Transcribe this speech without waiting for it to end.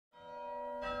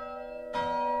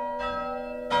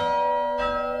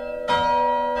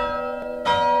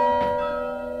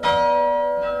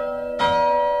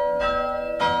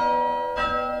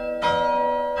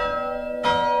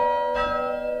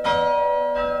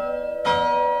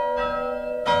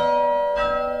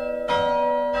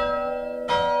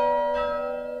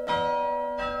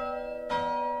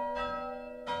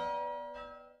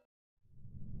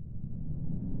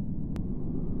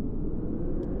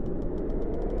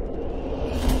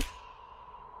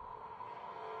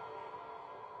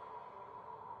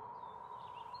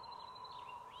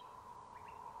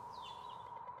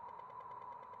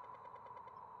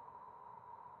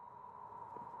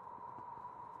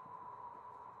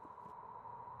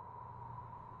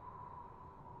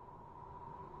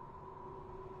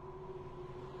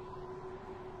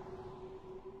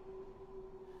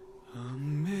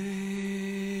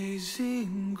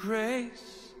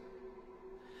grace,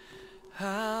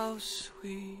 how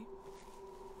sweet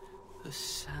the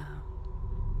sound.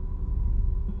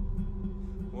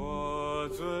 我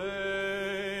罪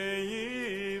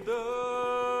已得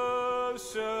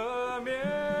赦免。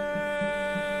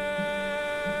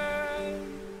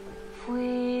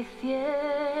Fui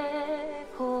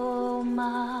ciego,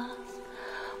 mas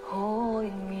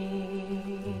hoy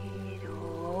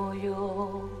miro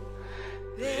yo.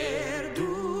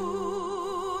 Perdutor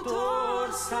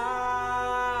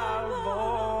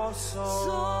salvo soy.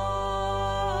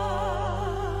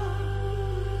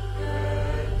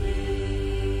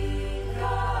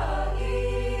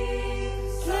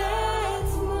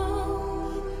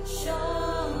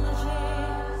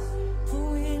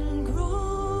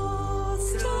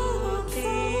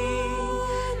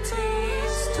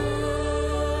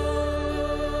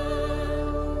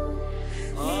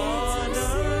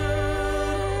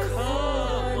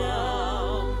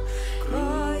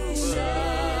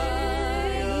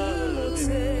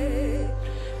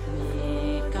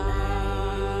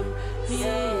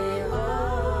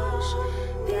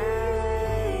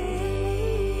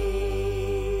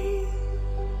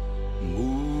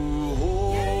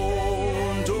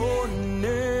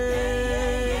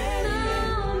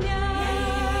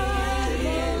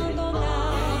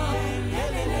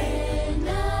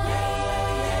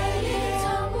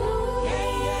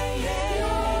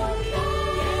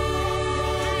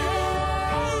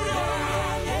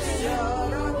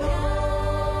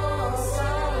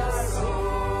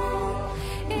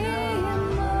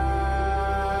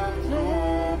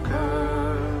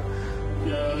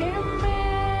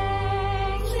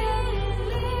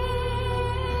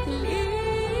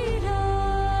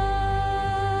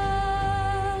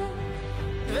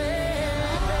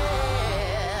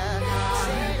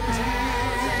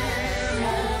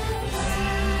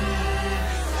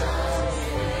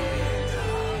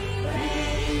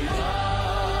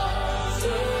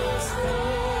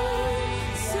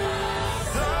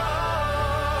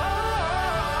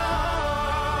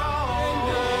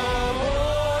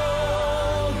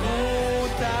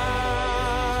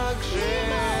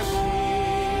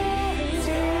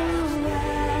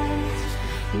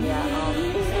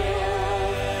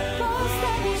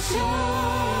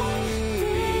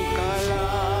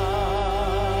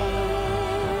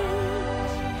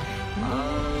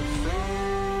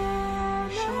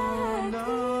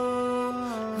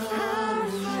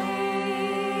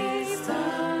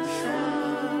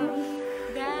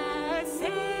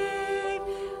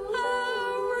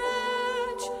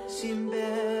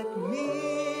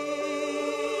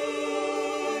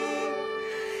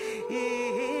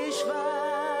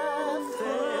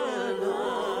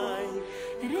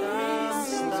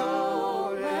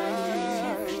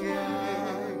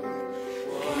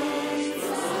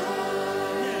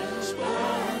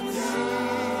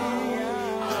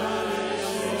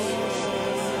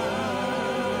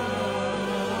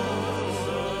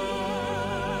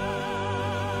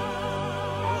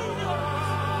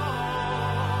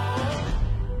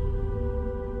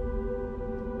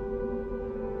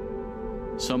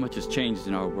 So much has changed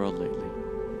in our world lately.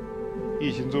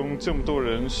 疫情中这么多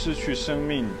人失去生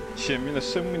命，显明了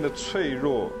生命的脆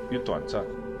弱与短暂。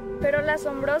Pero la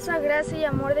asombrosa gracia y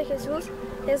amor de Jesús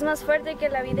es más fuerte que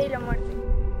la vida y la muerte.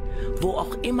 Wo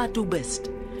auch immer du bist,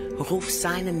 ruf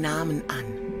seinen Namen an.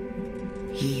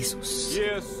 Jesus.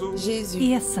 Jésus.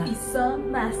 Isa. Isa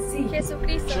Masih.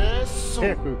 Jesucristo.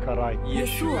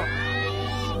 Yeshua.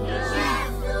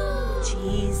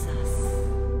 Jesus.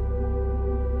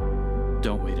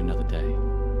 Don't wait another day.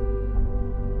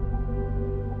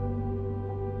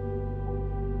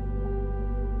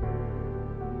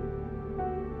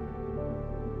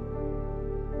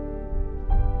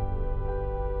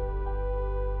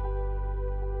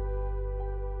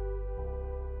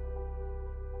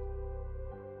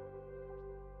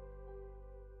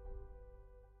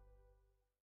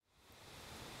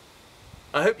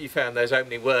 I hope you found those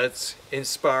opening words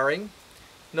inspiring.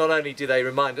 Not only do they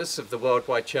remind us of the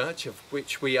worldwide church of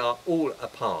which we are all a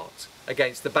part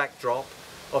against the backdrop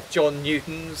of John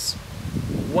Newton's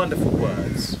wonderful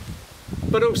words,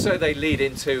 but also they lead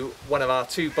into one of our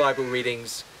two Bible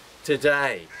readings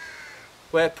today,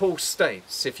 where Paul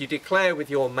states, if you declare with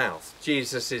your mouth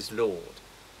Jesus is Lord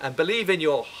and believe in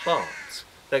your heart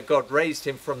that God raised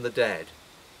him from the dead,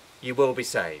 you will be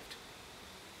saved.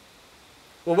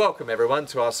 Well, welcome everyone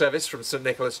to our service from St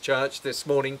Nicholas Church this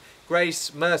morning.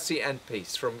 Grace, mercy and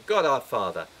peace from God our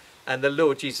Father and the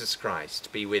Lord Jesus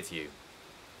Christ be with you.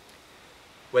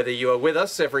 Whether you are with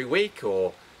us every week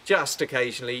or just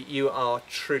occasionally, you are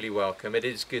truly welcome. It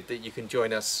is good that you can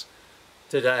join us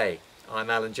today I'm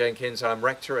Alan Jenkins. I'm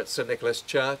rector at St Nicholas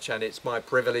Church, and it's my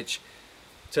privilege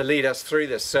to lead us through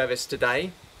this service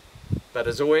today. But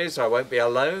as always, I won't be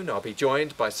alone. I'll be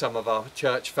joined by some of our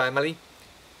church family.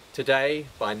 Today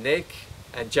by Nick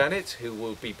and Janet, who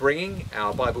will be bringing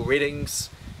our Bible readings,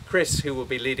 Chris, who will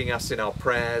be leading us in our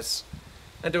prayers,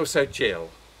 and also Gill,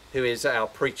 who is our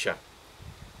preacher.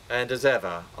 And as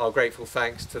ever, our grateful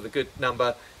thanks to the good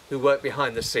number who work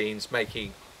behind the scenes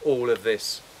making all of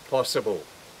this possible.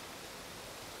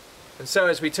 And so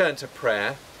as we turn to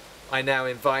prayer, I now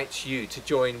invite you to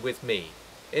join with me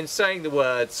in saying the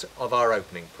words of our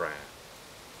opening prayer.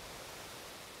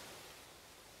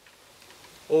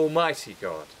 Almighty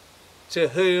God, to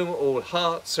whom all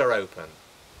hearts are open,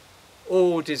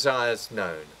 all desires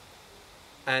known,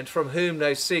 and from whom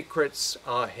no secrets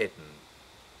are hidden,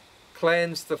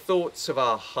 cleanse the thoughts of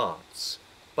our hearts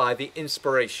by the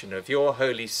inspiration of your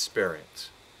Holy Spirit,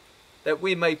 that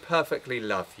we may perfectly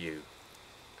love you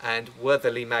and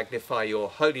worthily magnify your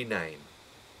holy name,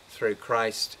 through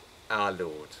Christ our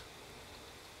Lord.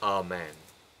 Amen.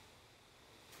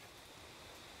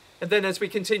 And then as we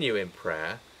continue in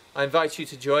prayer, I invite you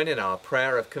to join in our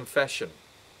prayer of confession.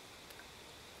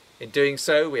 In doing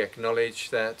so, we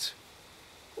acknowledge that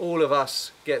all of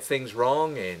us get things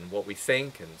wrong in what we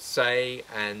think and say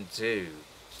and do.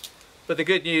 But the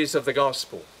good news of the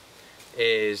gospel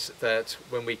is that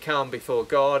when we come before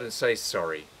God and say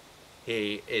sorry,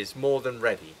 He is more than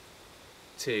ready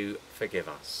to forgive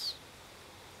us.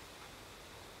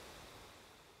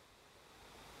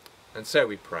 And so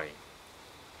we pray.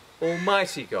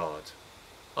 Almighty God,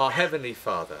 our Heavenly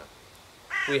Father,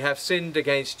 we have sinned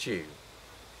against you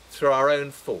through our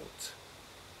own fault,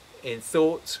 in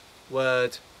thought,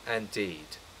 word and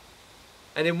deed,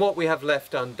 and in what we have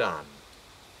left undone.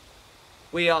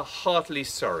 We are heartily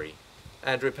sorry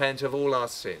and repent of all our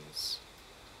sins.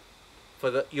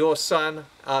 For your Son,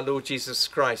 our Lord Jesus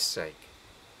Christ's sake,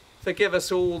 forgive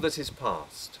us all that is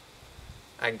past,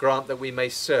 and grant that we may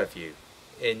serve you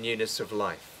in newness of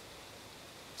life,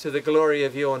 to the glory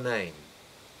of your name.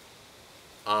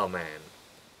 Amen.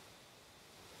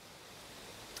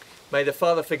 May the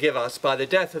Father forgive us by the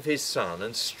death of his Son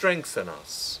and strengthen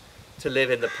us to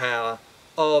live in the power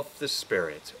of the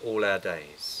Spirit all our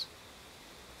days.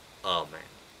 Amen.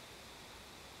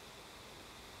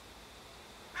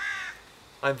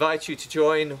 I invite you to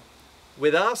join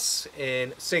with us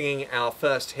in singing our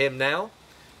first hymn now.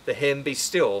 The hymn, Be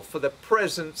Still, for the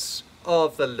presence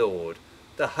of the Lord,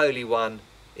 the Holy One,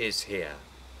 is here.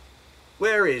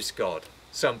 Where is God?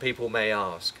 Some people may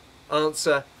ask.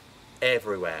 Answer,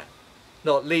 everywhere,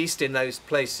 not least in those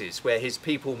places where his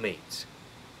people meet.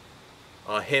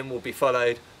 Our hymn will be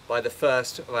followed by the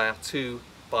first of our two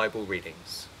Bible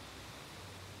readings.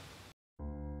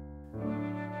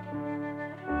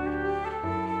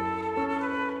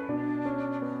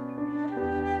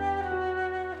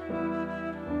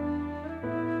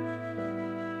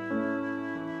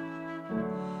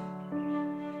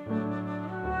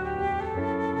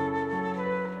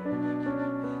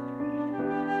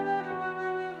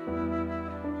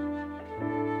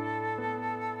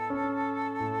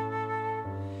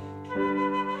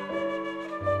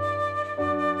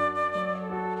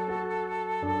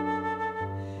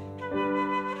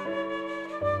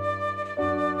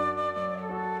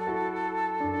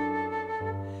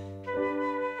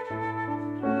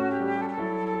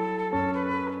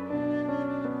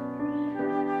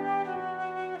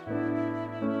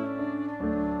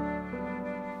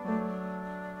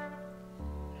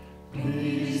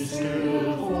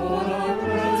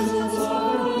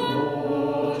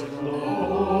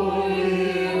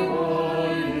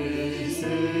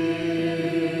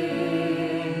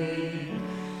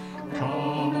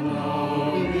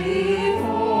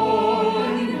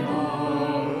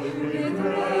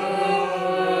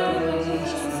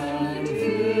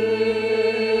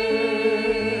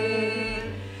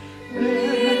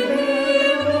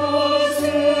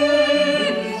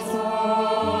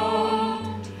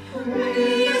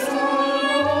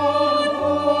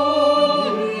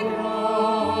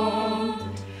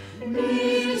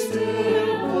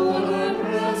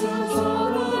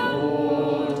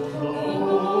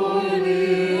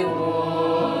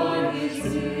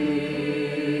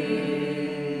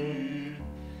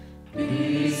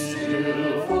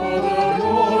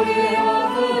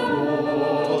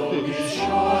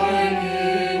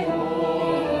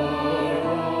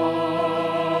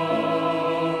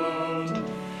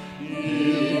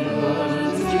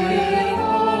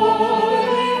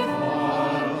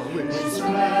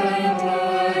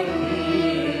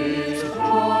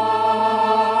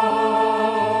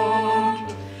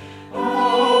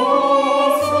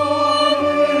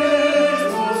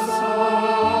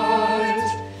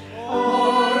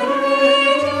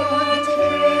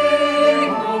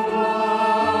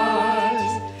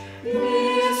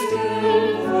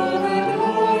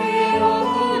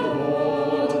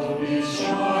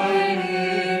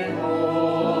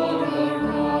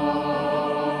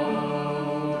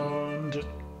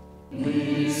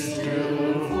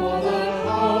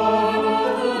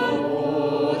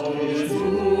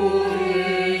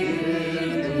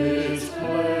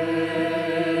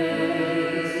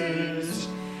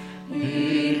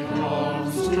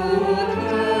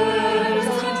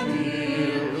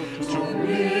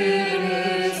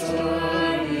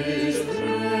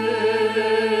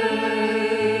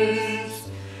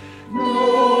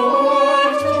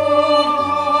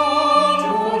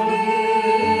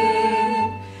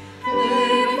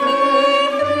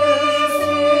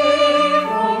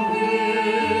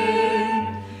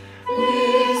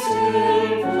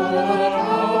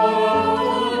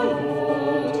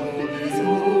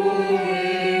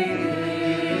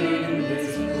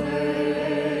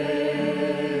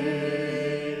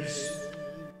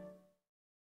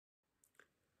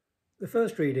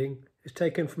 first reading is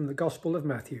taken from the Gospel of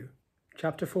Matthew,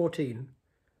 chapter 14,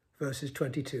 verses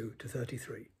 22 to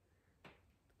 33.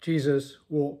 Jesus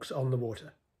walks on the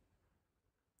water.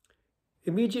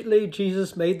 Immediately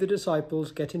Jesus made the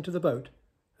disciples get into the boat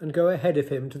and go ahead of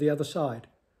him to the other side,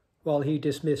 while he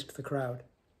dismissed the crowd.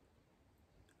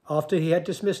 After he had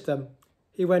dismissed them,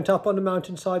 he went up on a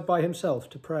mountainside by himself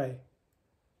to pray.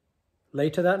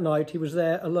 Later that night he was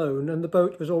there alone, and the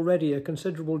boat was already a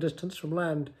considerable distance from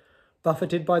land,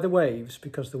 buffeted by the waves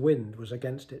because the wind was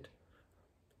against it.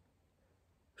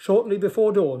 Shortly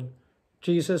before dawn,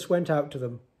 Jesus went out to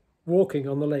them, walking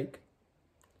on the lake.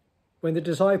 When the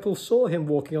disciples saw him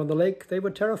walking on the lake, they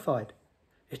were terrified.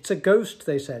 "It's a ghost,"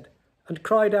 they said, and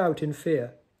cried out in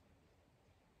fear.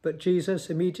 But Jesus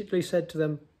immediately said to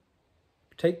them,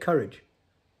 "Take courage,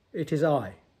 it is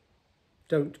I.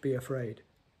 Don't be afraid."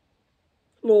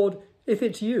 "Lord, if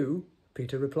it's you,"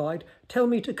 Peter replied, "tell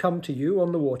me to come to you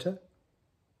on the water."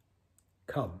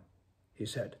 "Come," he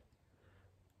said.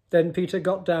 Then Peter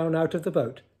got down out of the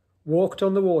boat, walked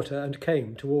on the water, and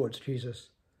came towards Jesus.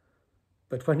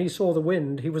 But when he saw the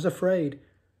wind, he was afraid,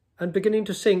 and beginning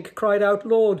to sink, cried out,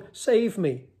 "Lord, save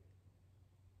me."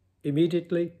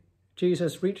 Immediately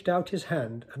Jesus reached out his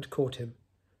hand and caught him.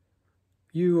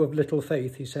 "You of little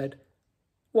faith," he said,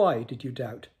 "why did you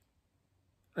doubt?"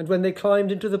 And when they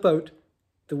climbed into the boat,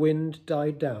 the wind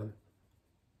died down.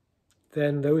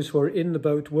 Then those who were in the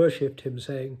boat worshipped him,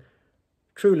 saying,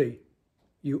 "Truly,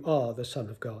 you are the Son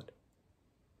of God."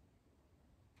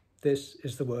 This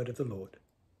is the word of the Lord.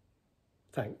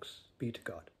 Thanks be to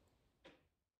God.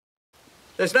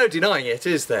 There's no denying it,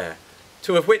 is there?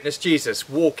 To have witnessed Jesus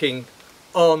walking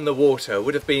on the water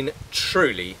would have been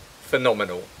truly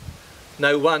phenomenal.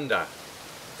 No wonder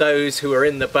those who were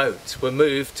in the boat were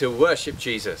moved to worship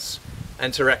Jesus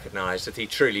and to recognise that he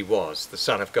truly was the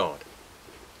Son of God.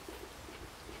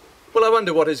 Well, I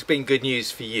wonder what has been good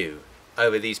news for you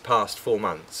over these past 4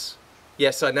 months.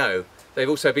 Yes, I know, they've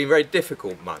also been very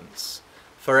difficult months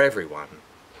for everyone.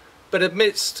 But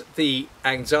amidst the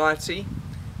anxiety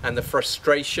and the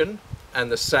frustration and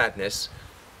the sadness,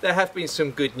 there have been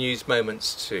some good news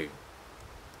moments too.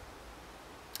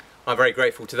 I'm very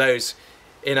grateful to those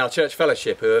in our church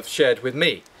fellowship who have shared with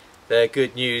me their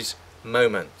good news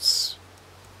moments.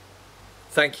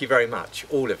 Thank you very much,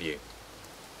 all of you.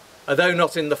 Although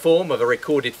not in the form of a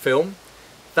recorded film,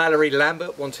 Valerie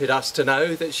Lambert wanted us to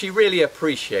know that she really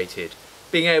appreciated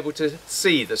being able to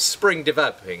see the spring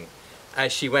developing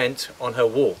as she went on her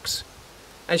walks,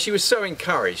 and she was so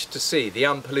encouraged to see the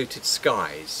unpolluted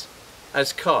skies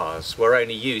as cars were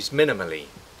only used minimally,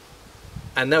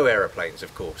 and no aeroplanes,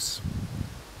 of course.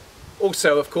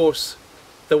 Also, of course,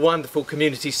 the wonderful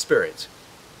community spirit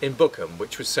in Bookham,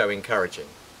 which was so encouraging.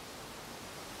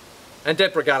 And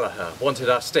Deborah Gallagher wanted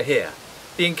us to hear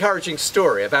the encouraging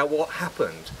story about what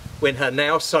happened when her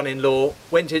now son-in-law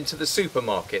went into the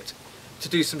supermarket to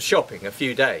do some shopping a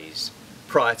few days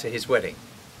prior to his wedding.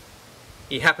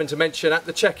 He happened to mention at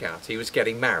the checkout he was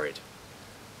getting married.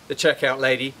 The checkout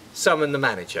lady summoned the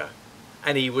manager,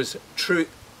 and he was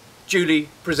duly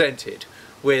presented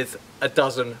with a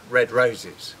dozen red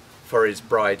roses for his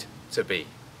bride-to-be.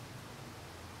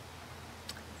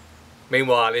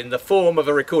 Meanwhile, in the form of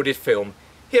a recorded film,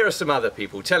 here are some other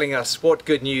people telling us what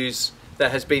good news there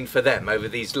has been for them over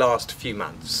these last few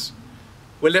months.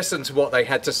 We'll listen to what they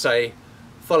had to say,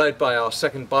 followed by our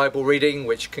second Bible reading,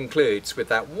 which concludes with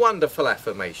that wonderful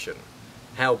affirmation,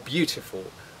 "How beautiful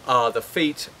are the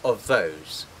feet of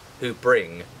those who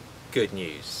bring good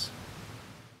news."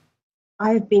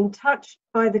 I have been touched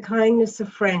by the kindness of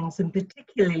friends, and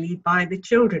particularly by the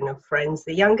children of friends,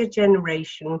 the younger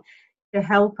generation, to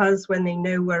help us when they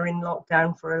know we're in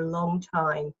lockdown for a long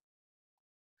time.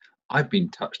 I've been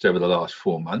touched over the last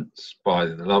 4 months by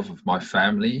the love of my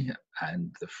family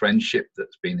and the friendship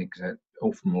that's been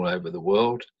from all over the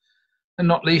world, and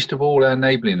not least of all our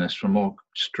neighbourliness from our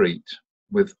street,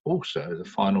 with also the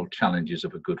final challenges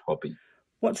of a good hobby.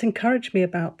 What's encouraged me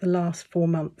about the last 4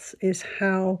 months is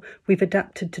how we've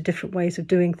adapted to different ways of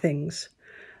doing things.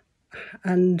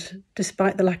 And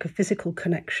despite the lack of physical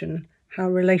connection, how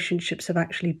relationships have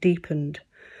actually deepened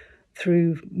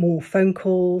through more phone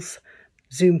calls,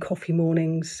 Zoom coffee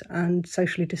mornings, and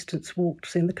socially distanced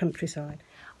walks in the countryside.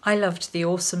 I loved the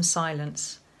awesome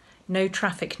silence. No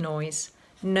traffic noise,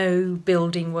 no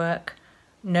building work,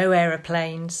 no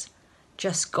aeroplanes,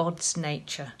 just God's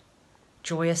nature.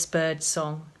 Joyous bird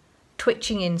song,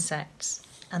 twitching insects,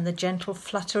 and the gentle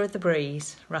flutter of the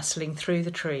breeze rustling through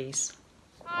the trees.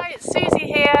 Hi, it's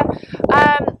Susie here.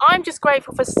 I'm just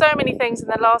grateful for so many things in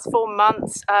the last 4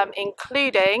 months,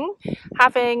 including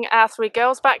having our 3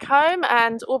 girls back home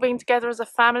and all being together as a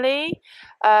family,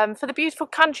 for the beautiful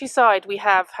countryside we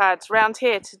have had round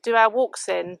here to do our walks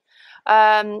in.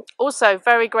 Also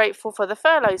very grateful for the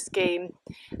furlough scheme,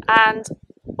 and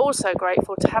also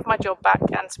grateful to have my job back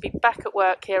and to be back at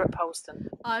work here at Poleston.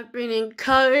 I've been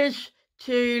encouraged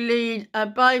to lead a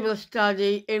Bible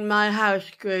study in my house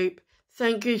group.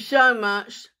 Thank you so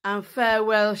much, and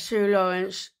farewell, Sue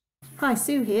Lawrence. Hi,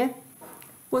 Sue here.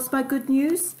 What's my good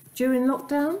news during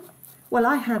lockdown? Well,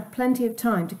 I had plenty of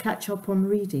time to catch up on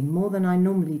reading, more than I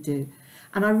normally do.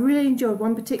 And I really enjoyed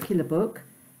one particular book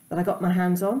that I got my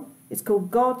hands on. It's called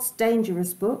God's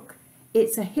Dangerous Book.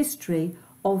 It's a history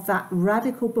of that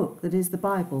radical book that is the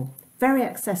Bible. Very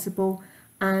accessible,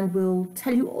 and will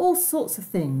tell you all sorts of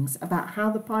things about how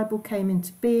the Bible came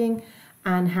into being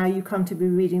and how you come to be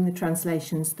reading the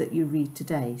translations that you read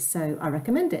today. So I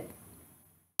recommend it.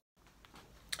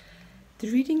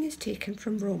 The reading is taken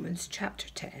from Romans chapter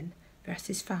 10,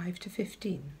 verses 5 to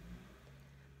 15.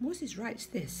 Moses writes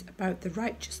this about the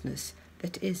righteousness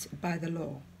that is by the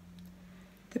law.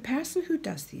 The person who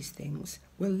does these things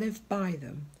will live by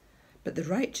them, but the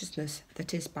righteousness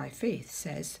that is by faith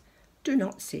says, "Do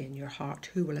not say in your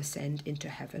heart, who will ascend into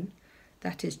heaven,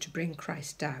 that is to bring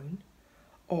Christ down,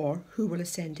 or who will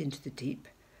ascend into the deep,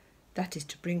 that is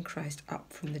to bring Christ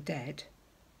up from the dead."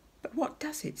 But what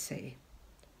does it say?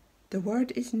 The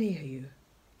word is near you.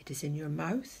 It is in your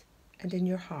mouth and in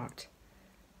your heart.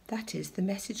 That is the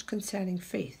message concerning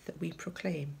faith that we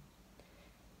proclaim.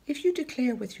 If you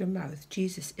declare with your mouth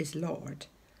Jesus is Lord,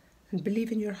 and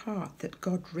believe in your heart that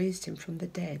God raised him from the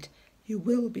dead, you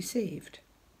will be saved.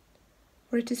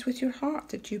 For it is with your heart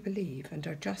that you believe and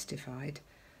are justified,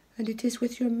 and it is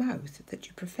with your mouth that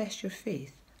you profess your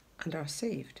faith and are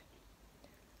saved.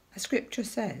 As Scripture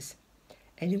says,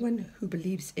 anyone who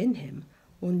believes in him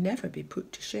will never be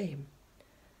put to shame.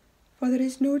 For there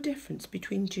is no difference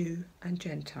between Jew and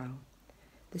Gentile.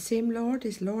 The same Lord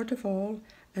is Lord of all,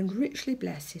 and richly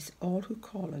blesses all who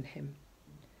call on him.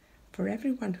 For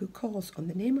everyone who calls on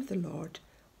the name of the Lord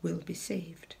will be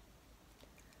saved.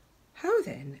 How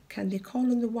then can they call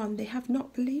on the one they have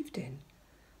not believed in?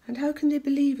 And how can they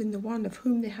believe in the one of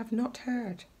whom they have not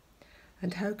heard?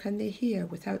 And how can they hear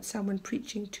without someone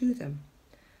preaching to them?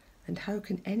 And how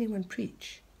can anyone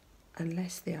preach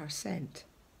unless they are sent?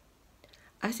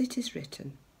 As it is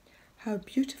written, how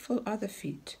beautiful are the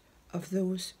feet of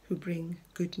those who bring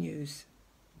good news.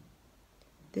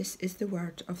 This is the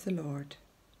word of the Lord.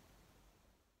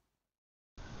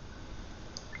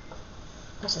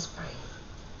 Let us pray.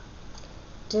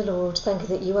 Dear Lord, thank you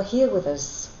that you are here with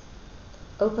us.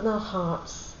 Open our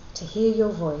hearts to hear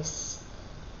your voice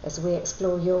as we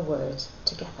explore your word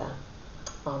together.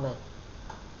 Amen.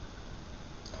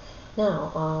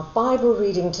 Now, our Bible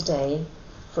reading today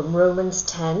from Romans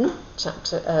 10,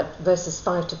 verses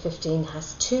 5 to 15,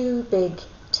 has 2 big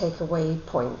takeaway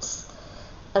points,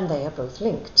 and they are both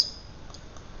linked.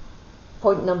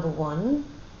 Point number 1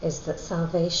 is that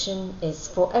salvation is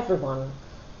for everyone.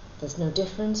 There's no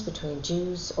difference between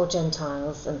Jews or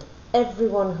Gentiles, and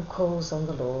everyone who calls on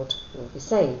the Lord will be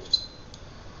saved.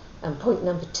 And point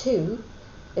number 2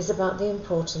 is about the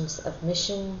importance of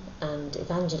mission and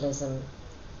evangelism,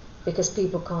 because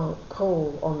people can't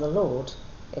call on the Lord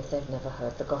if they've never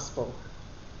heard the gospel.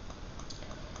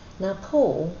 Now,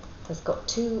 Paul has got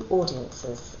 2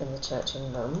 audiences in the church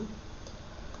in Rome.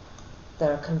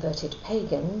 There are converted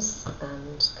pagans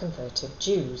and converted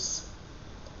Jews.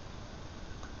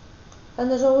 And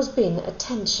there's always been a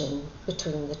tension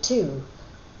between the two,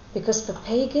 because for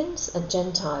pagans and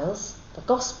Gentiles, the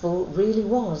gospel really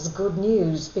was good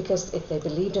news, because if they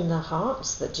believed in their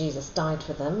hearts that Jesus died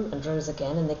for them and rose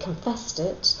again, and they confessed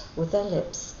it with their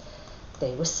lips,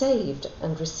 they were saved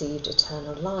and received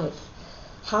eternal life.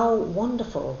 How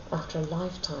wonderful after a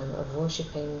lifetime of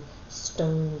worshipping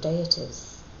stone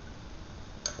deities.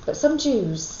 But some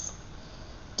Jews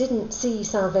didn't see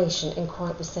salvation in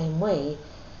quite the same way.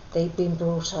 They'd been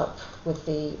brought up with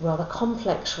the rather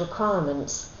complex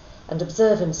requirements and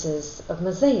observances of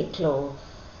Mosaic law,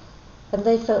 and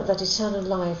they felt that eternal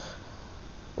life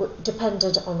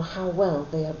depended on how well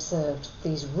they observed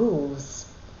these rules.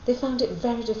 They found it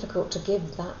very difficult to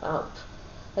give that up,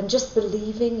 and just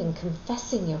believing and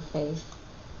confessing your faith,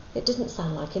 it didn't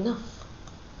sound like enough.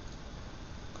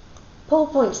 Paul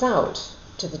points out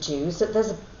to the Jews that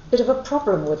there's a bit of a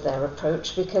problem with their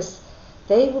approach, because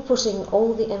they were putting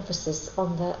all the emphasis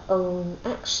on their own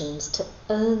actions to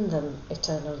earn them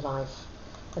eternal life,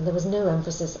 and there was no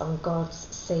emphasis on God's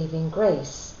saving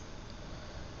grace.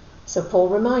 So Paul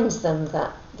reminds them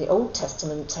that the Old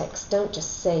Testament texts don't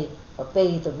just say,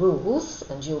 obey the rules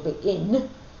and you'll be in.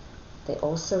 They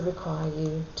also require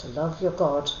you to love your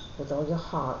God with all your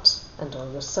heart and all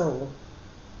your soul.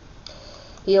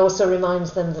 He also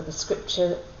reminds them that the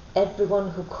scripture, everyone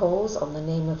who calls on the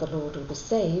name of the Lord will be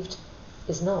saved,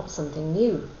 is not something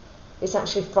new. It's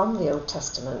actually from the Old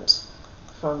Testament,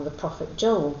 from the prophet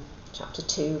Gill, chapter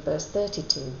 2, verse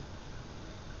 32.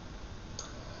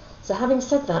 So having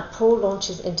said that, Paul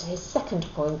launches into his second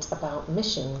point about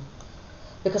mission.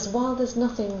 Because while there's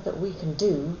nothing that we can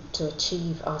do to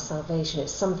achieve our salvation,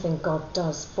 it's something God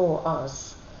does for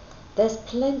us, there's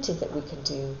plenty that we can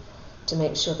do to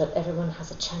make sure that everyone has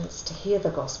a chance to hear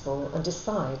the gospel and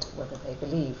decide whether they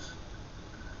believe.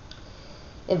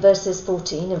 In verses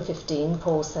 14 and 15,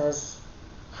 Paul says,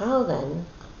 how then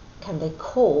can they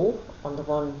call on the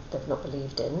one they've not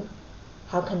believed in?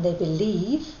 How can they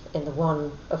believe in the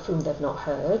one of whom they've not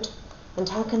heard? And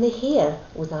how can they hear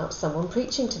without someone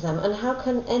preaching to them? And how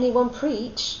can anyone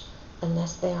preach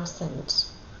unless they are sent?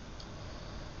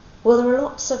 Well, there are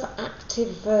lots of active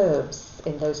verbs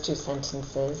in those two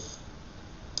sentences.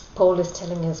 Paul is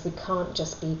telling us we can't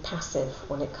just be passive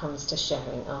when it comes to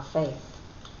sharing our faith.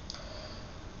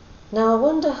 Now, I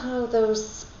wonder how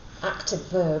those active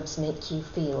verbs make you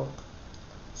feel.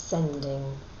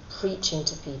 Sending, preaching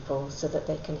to people so that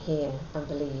they can hear and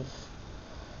believe.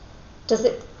 Does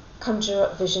it conjure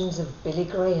up visions of Billy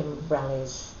Graham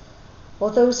rallies,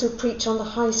 or those who preach on the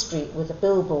high street with a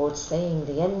billboard saying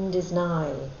the end is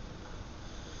nigh?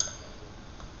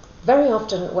 Very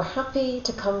often we're happy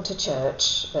to come to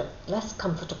church, but less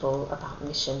comfortable about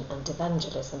mission and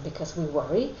evangelism because we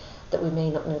worry that we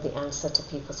may not know the answer to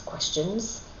people's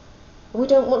questions. We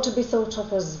don't want to be thought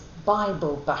of as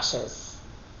Bible bashers.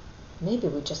 Maybe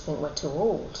we just think we're too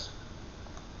old.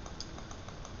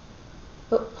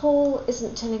 But Paul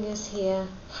isn't telling us here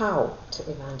how to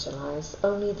evangelize,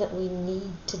 only that we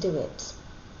need to do it.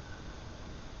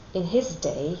 In his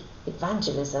day,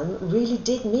 evangelism really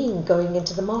did mean going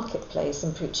into the marketplace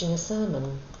and preaching a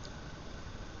sermon.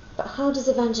 But how does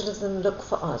evangelism look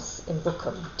for us in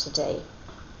Bookham today?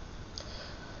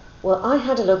 Well, I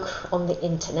had a look on the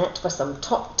internet for some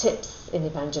top tips in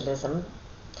evangelism.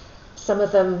 Some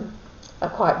of them are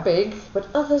quite big, but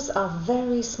others are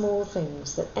very small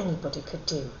things that anybody could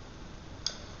do.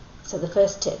 So the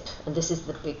first tip, and this is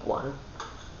the big one,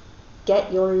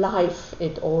 get your life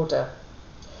in order.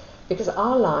 Because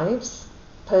our lives,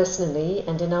 personally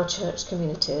and in our church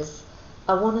communities,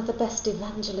 are one of the best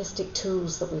evangelistic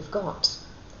tools that we've got.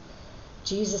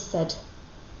 Jesus said,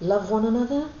 love one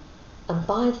another, and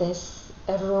by this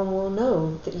everyone will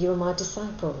know that you are my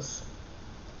disciples.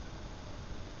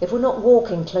 If we're not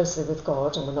walking closely with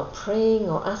God and we're not praying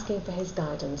or asking for his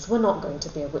guidance, we're not going to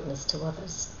be a witness to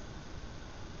others.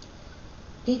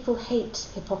 People hate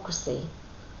hypocrisy,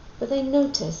 but they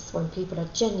notice when people are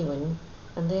genuine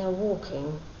and they are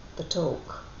walking the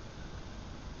talk.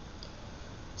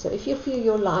 So if you feel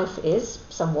your life is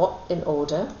somewhat in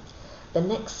order, the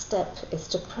next step is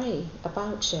to pray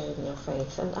about sharing your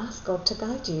faith and ask God to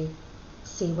guide you,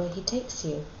 see where he takes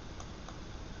you.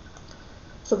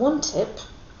 So one tip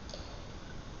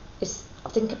is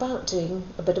think about doing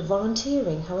a bit of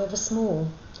volunteering, however small,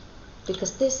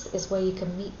 because this is where you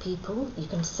can meet people, you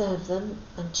can serve them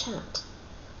and chat.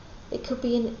 It could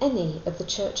be in any of the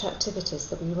church activities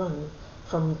that we run,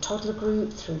 from toddler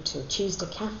group through to Tuesday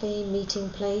cafe, meeting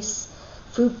place,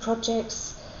 food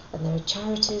projects, and there are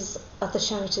charities, other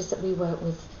charities that we work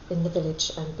with in the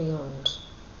village and beyond.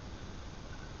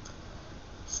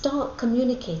 Start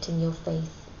communicating your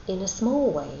faith in a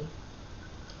small way.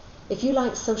 If you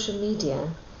like social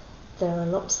media, there are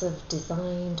lots of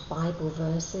designed Bible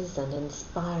verses and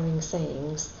inspiring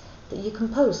sayings that you can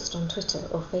post on Twitter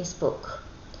or Facebook.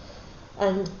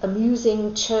 And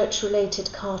amusing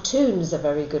church-related cartoons are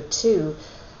very good too.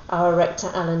 Our rector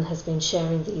Alan has been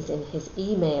sharing these in his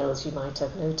emails, you might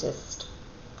have noticed.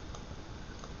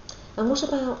 And what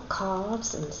about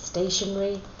cards and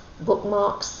stationery,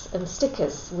 bookmarks and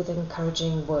stickers with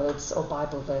encouraging words or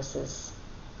Bible verses?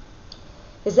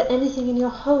 Is there anything in your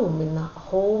home, in the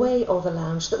hallway or the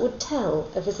lounge, that would tell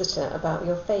a visitor about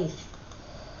your faith?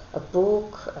 A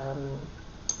book,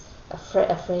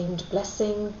 a framed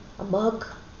blessing, a mug?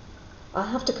 I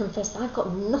have to confess I've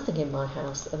got nothing in my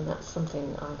house, and that's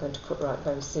something I'm going to put right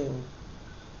very soon.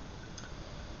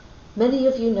 Many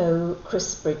of you know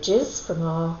Chris Bridges from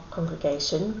our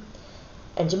congregation,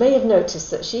 and you may have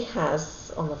noticed that she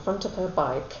has on the front of her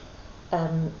bike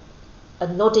a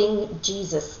nodding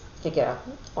Jesus figure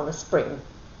on a spring.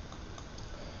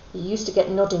 You used to get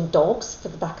nodding dogs for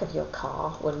the back of your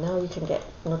car. Well, now you can get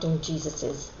nodding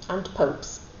Jesuses and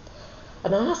popes.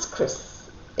 And I asked Chris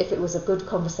if it was a good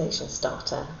conversation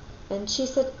starter, and she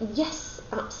said, yes,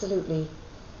 absolutely.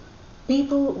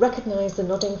 People recognise the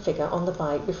nodding figure on the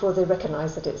bike before they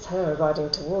recognise that it's her riding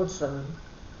towards them.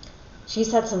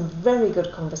 She's had some very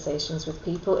good conversations with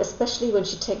people, especially when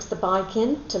she takes the bike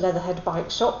in to Leatherhead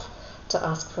Bike Shop to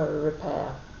ask for a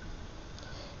repair.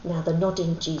 Now, the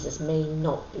nodding Jesus may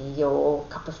not be your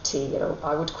cup of tea,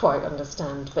 I would quite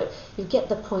understand, but you get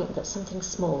the point that something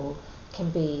small can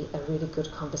be a really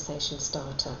good conversation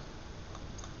starter.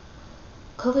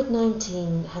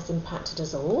 COVID-19 has impacted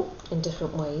us all in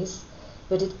different ways,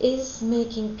 but it is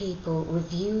making people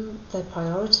review their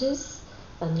priorities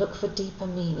and look for deeper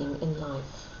meaning in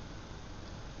life.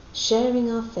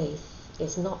 Sharing our faith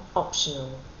is not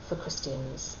optional for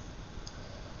Christians.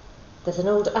 There's an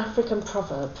old African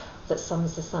proverb that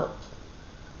sums this up.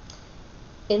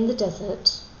 In the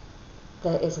desert,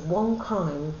 there is one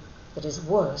crime that is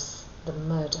worse than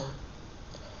murder,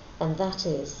 and that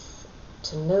is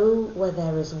to know where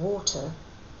there is water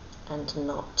and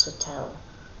not to tell.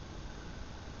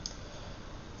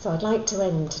 So I'd like to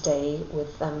end today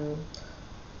with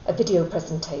a video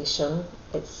presentation.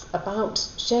 It's about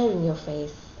sharing your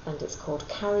faith, and it's called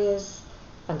Carriers,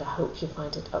 and I hope you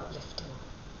find it uplifting.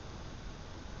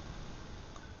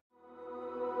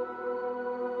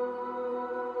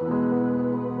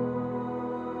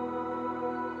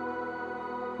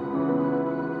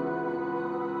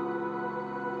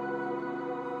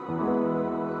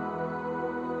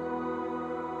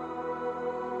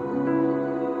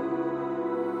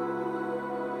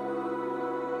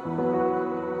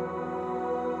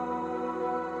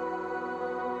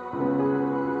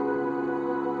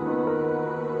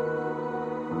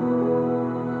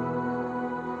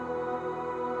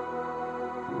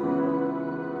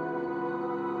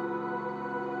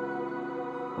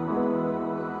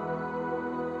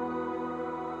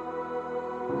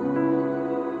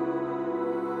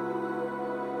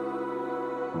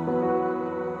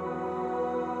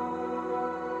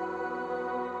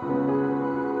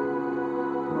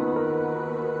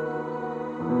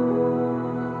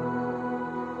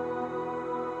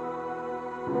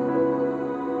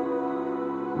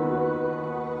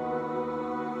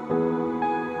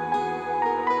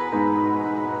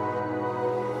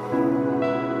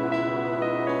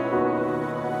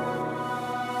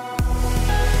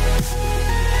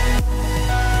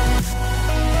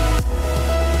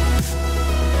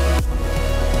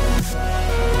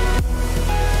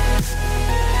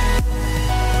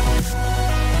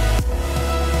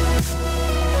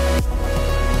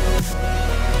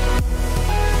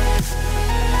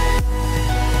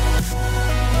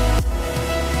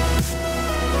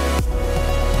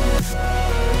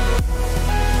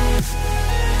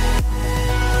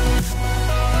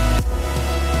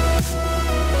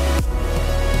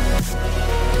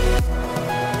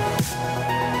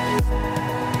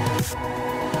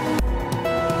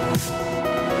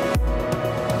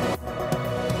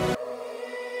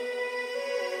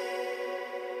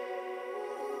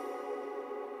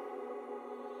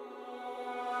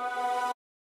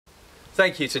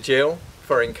 Thank you to Gill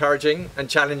for encouraging and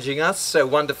challenging us so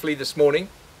wonderfully this morning,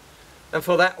 and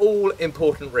for that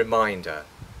all-important reminder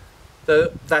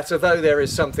that although there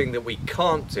is something that we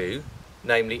can't do,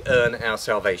 namely earn our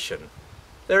salvation,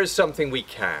 there is something we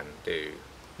can do,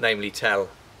 namely tell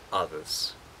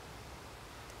others.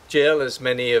 Gill, as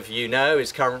many of you know,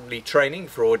 is currently training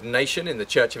for ordination in the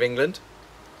Church of England.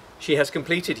 She has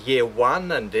completed year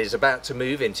 1 and is about to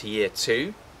move into year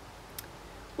 2.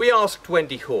 We asked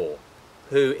Wendy Hoare,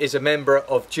 who is a member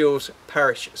of Gill's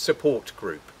parish support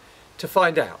group, to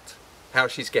find out how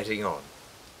she's getting on.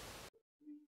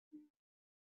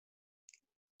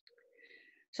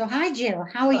 So hi Gill,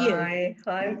 how are you? Hi,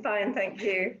 I'm fine, thank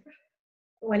you.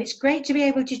 Well, it's great to be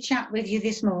able to chat with you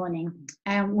this morning.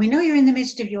 We know you're in the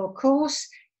midst of your course,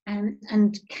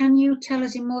 and can you tell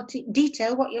us in more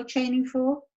detail what you're training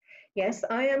for? Yes,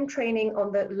 I am training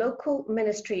on the local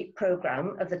ministry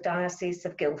programme of the Diocese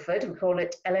of Guildford. We call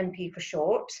it LNP for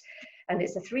short, and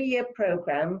it's a 3-year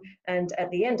programme, and at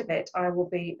the end of it I will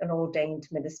be an ordained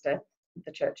minister of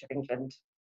the Church of England.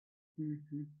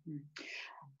 Mm-hmm.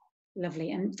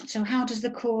 Lovely. And so how does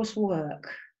the course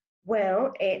work?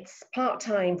 Well, it's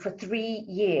part-time for 3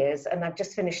 years, and I've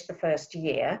just finished the first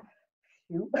year.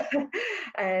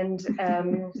 And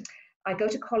I go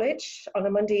to college on a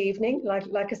Monday evening,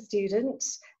 like a student,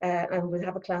 and we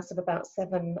have a class of about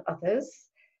 7 others.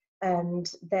 And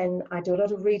then I do a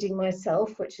lot of reading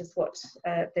myself, which is what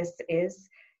this is.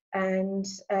 And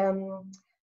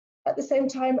at the same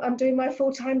time, I'm doing my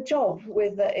full-time job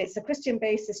with, it's a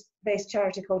Christian-based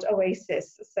charity called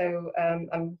Oasis. So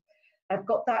I've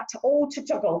got that all to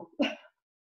juggle.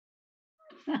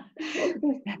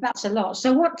 That's a lot.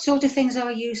 So what sort of things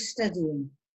are you studying?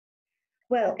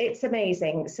 Well, it's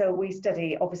amazing. So we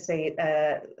study, obviously,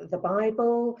 the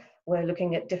Bible. We're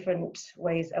looking at different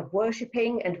ways of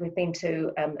worshipping, and we've been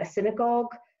to a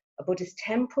synagogue, a Buddhist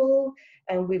temple,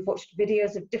 and we've watched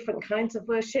videos of different kinds of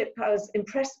worship. I was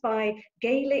impressed by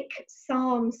Gaelic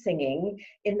psalm singing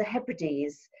in the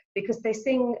Hebrides, because they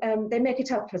sing, they make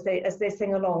it up as they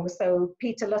sing along. So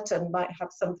Peter Lutton might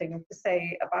have something to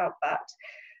say about that.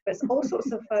 But it's all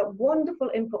sorts of wonderful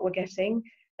input we're getting.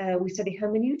 We study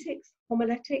hermeneutics,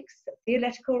 homiletics,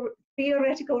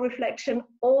 theoretical reflection,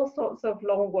 all sorts of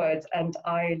long words, and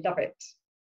I love it.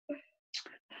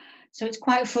 So it's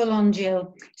quite full on,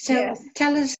 Gill. So yes.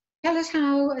 Tell us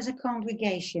how, as a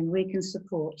congregation, we can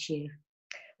support you.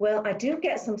 Well, I do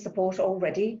get some support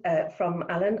already from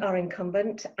Alan, our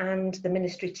incumbent, and the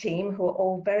ministry team, who are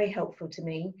all very helpful to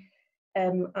me.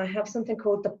 I have something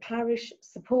called the Parish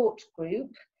Support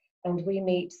Group, and we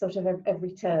meet sort of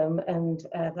every term, and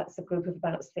that's a group of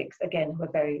about 6, again, who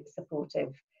are very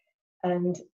supportive.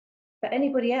 And for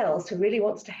anybody else who really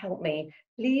wants to help me,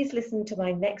 please listen to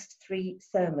my next 3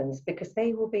 sermons, because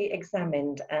they will be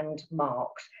examined and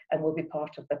marked and will be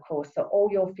part of the course. So all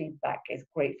your feedback is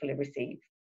gratefully received.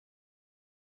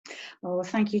 Oh,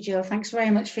 thank you, Gill. Thanks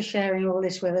very much for sharing all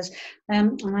this with us.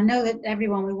 And I know that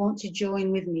everyone will want to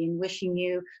join with me in wishing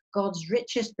you God's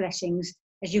richest blessings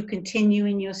as you continue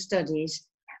in your studies.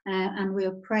 And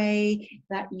we'll pray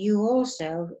that you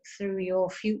also, through your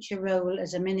future role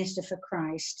as a minister for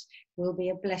Christ, will be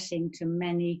a blessing to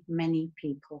many, many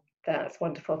people. That's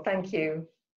wonderful. Thank you.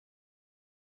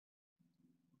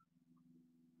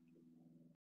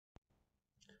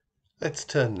 Let's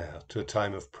turn now to a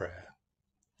time of prayer.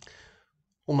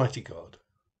 Almighty God,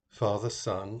 Father,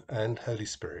 Son, and Holy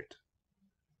Spirit,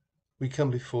 we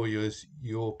come before you as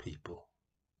your people.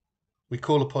 We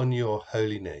call upon your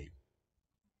holy name.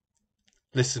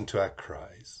 Listen to our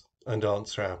cries and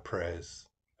answer our prayers,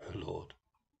 O Lord.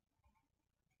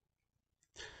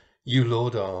 You,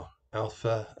 Lord, are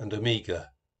Alpha and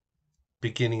Omega,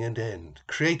 beginning and end,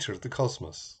 creator of the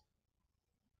cosmos.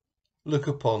 Look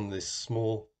upon this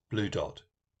small blue dot,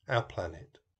 our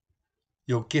planet,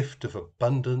 your gift of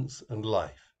abundance and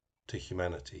life to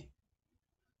humanity.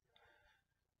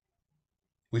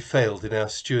 We failed in our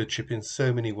stewardship in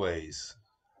so many ways,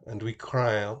 and we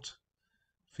cry out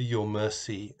for your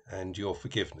mercy and your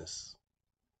forgiveness.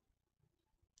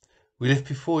 We lift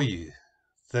before you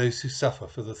those who suffer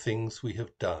for the things we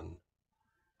have done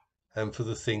and for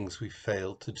the things we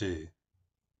failed to do.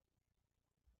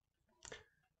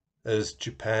 As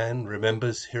Japan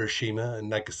remembers Hiroshima and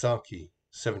Nagasaki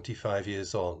 75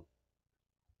 years on,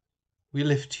 we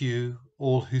lift to you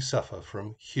all who suffer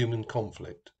from human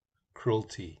conflict,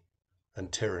 cruelty,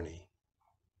 and tyranny.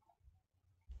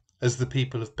 As the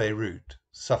people of Beirut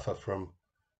suffer from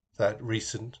that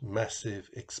recent massive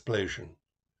explosion,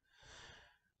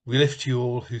 we lift you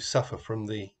all who suffer from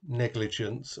the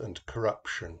negligence and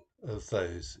corruption of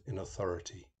those in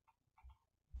authority.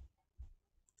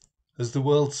 As the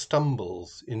world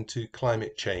stumbles into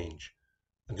climate change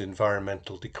and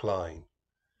environmental decline,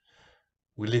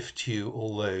 we lift to you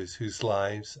all those whose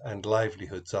lives and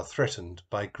livelihoods are threatened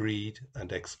by greed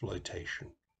and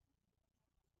exploitation.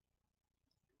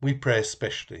 We pray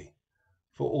especially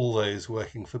for all those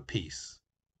working for peace,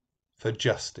 for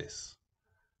justice,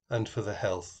 and for the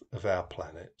health of our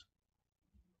planet.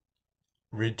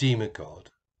 Redeemer God,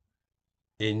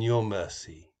 in your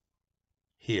mercy,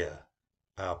 hear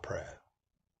our prayer.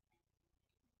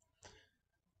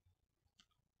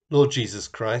 Lord Jesus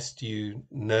Christ, you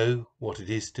know what it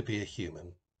is to be a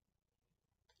human.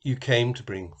 You came to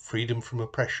bring freedom from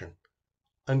oppression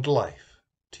and life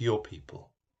to your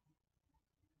people.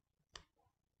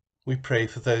 We pray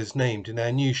for those named in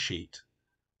our news sheet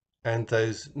and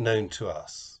those known to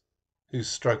us who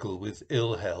struggle with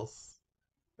ill health,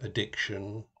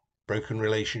 addiction, broken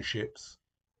relationships,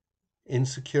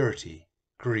 insecurity,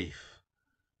 grief,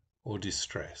 or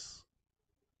distress.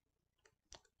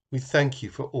 We thank you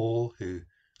for all who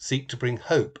seek to bring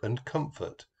hope and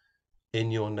comfort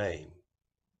in your name.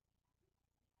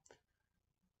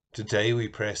 Today we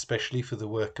pray especially for the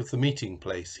work of the meeting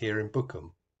place here in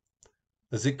Bookham,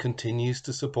 as it continues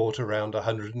to support around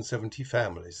 170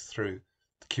 families through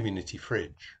the community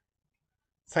fridge.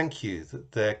 Thank you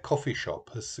that their coffee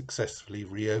shop has successfully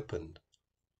reopened,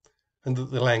 and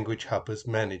that the language hub has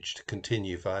managed to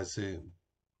continue via Zoom.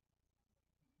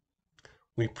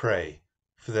 We pray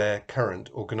for their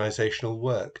current organisational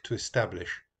work to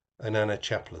establish an Anna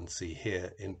chaplaincy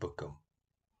here in Bookham.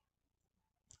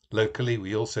 Locally,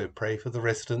 we also pray for the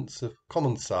residents of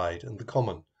Commonside and the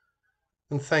Common,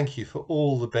 and thank you for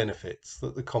all the benefits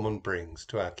that the Common brings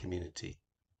to our community.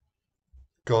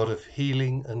 God of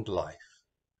healing and life,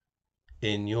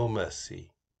 in your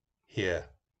mercy, hear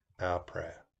our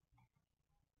prayer.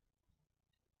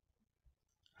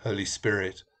 Holy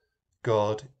Spirit,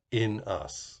 God in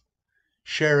us,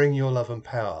 sharing your love and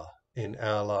power in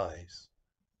our lives,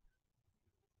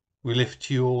 we lift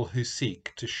you all who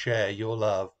seek to share your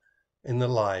love in the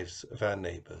lives of our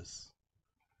neighbours.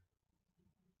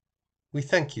 We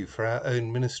thank you for our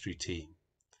own ministry team,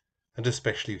 and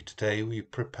especially today we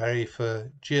pray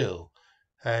for Gill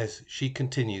as she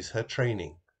continues her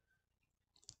training.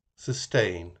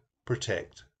 Sustain,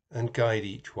 protect, and guide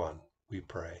each one, we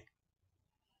pray.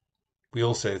 We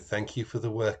also thank you for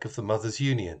the work of the Mothers'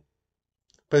 Union,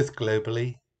 both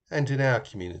globally and in our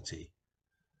community,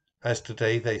 as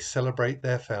today they celebrate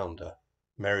their founder,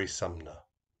 Mary Sumner.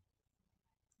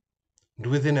 And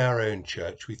within our own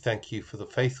church, we thank you for the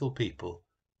faithful people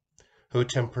who have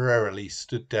temporarily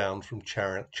stood down from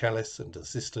chalice and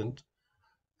assistant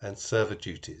and server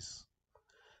duties,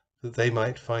 that they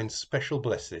might find special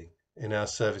blessing in our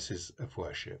services of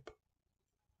worship.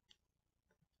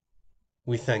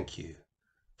 We thank you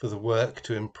for the work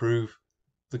to improve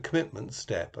the commitment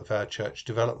step of our church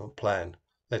development plan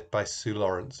led by Sue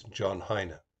Lawrence and John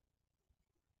Heiner.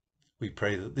 We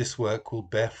pray that this work will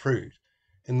bear fruit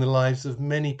in the lives of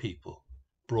many people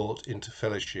brought into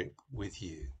fellowship with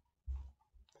you.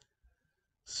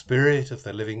 Spirit of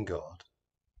the living God,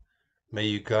 may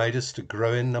you guide us to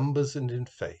grow in numbers and in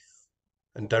faith,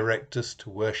 and direct us to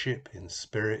worship in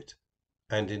spirit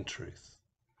and in truth.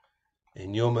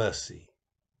 In your mercy,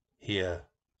 hear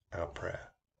our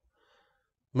prayer.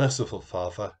 Merciful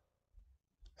Father,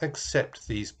 accept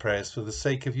these prayers for the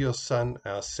sake of your Son,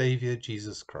 our Saviour,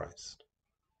 Jesus Christ.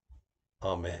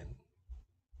 Amen.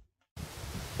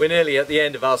 We're nearly at the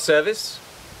end of our service.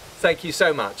 Thank you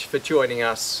so much for joining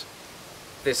us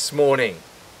this morning.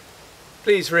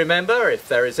 Please remember, if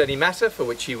there is any matter for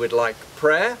which you would like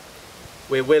prayer,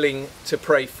 we're willing to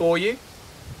pray for you.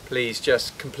 Please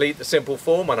just complete the simple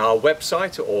form on our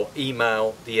website or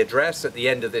email the address at the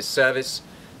end of this service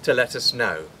to let us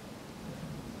know.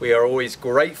 We are always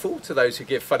grateful to those who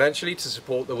give financially to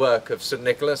support the work of St.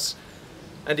 Nicholas.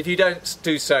 And if you don't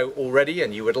do so already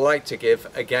and you would like to give,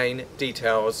 again,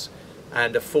 details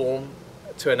and a form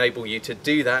to enable you to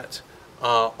do that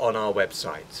are on our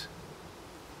website.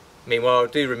 Meanwhile,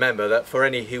 do remember that for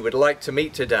any who would like to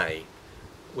meet today,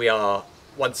 we are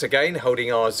once again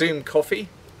holding our Zoom coffee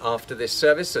after this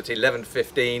service at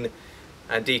 11:15,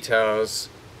 and details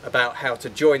about how to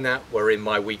join that were in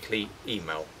my weekly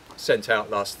email sent out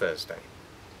last Thursday.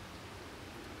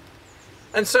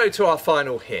 And so to our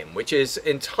final hymn, which is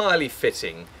entirely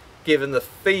fitting given the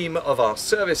theme of our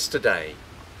service today.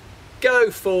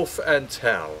 Go forth and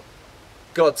tell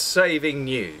God's saving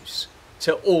news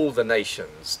to all the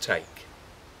nations take.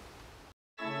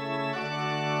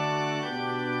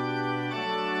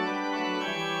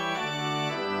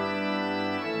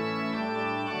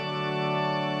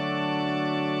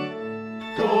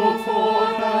 Go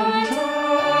forth and tell,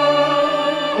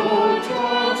 O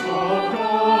church of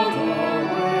God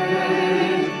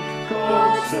arrayed,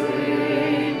 God's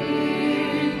saving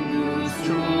news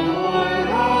to all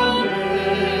our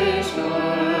nations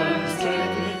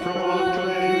take.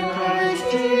 Proclaim Christ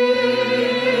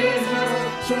Jesus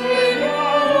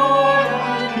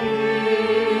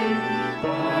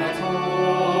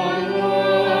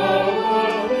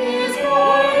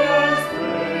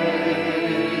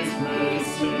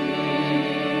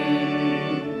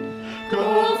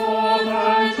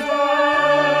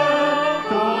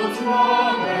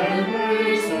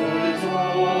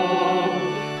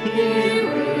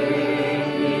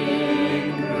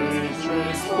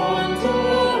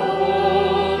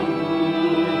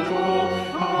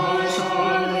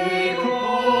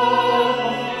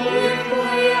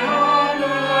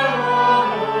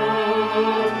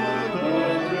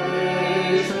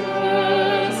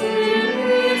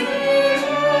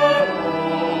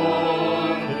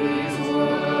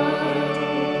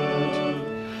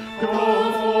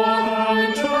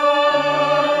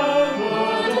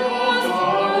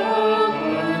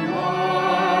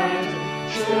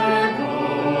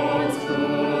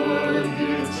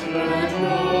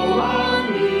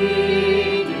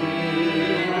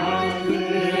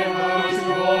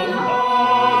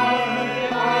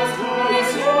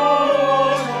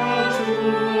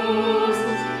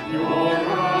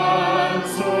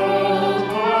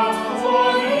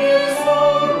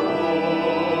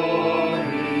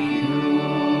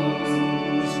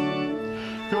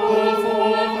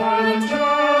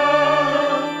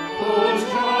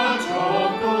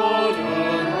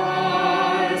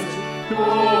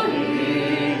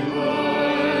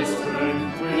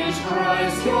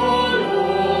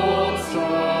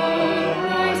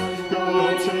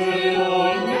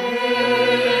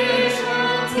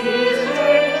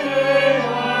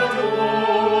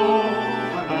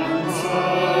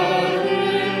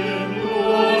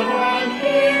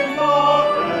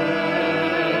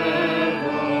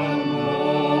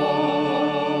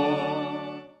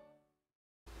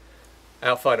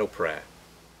final prayer.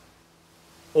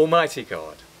 Almighty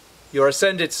God, your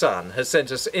ascended Son has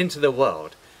sent us into the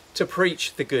world to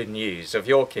preach the good news of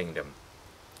your kingdom.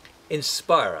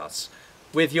 Inspire us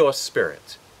with your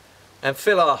Spirit and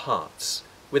fill our hearts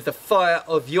with the fire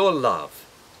of your love,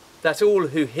 that all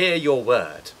who hear your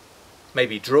word may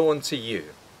be drawn to you.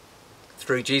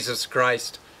 Through Jesus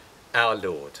Christ, our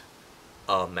Lord.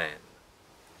 Amen.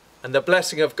 And the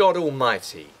blessing of God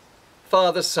Almighty,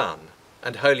 Father, Son,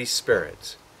 and Holy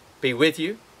Spirit be with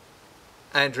you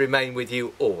and remain with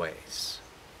you always.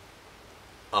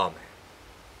 Amen.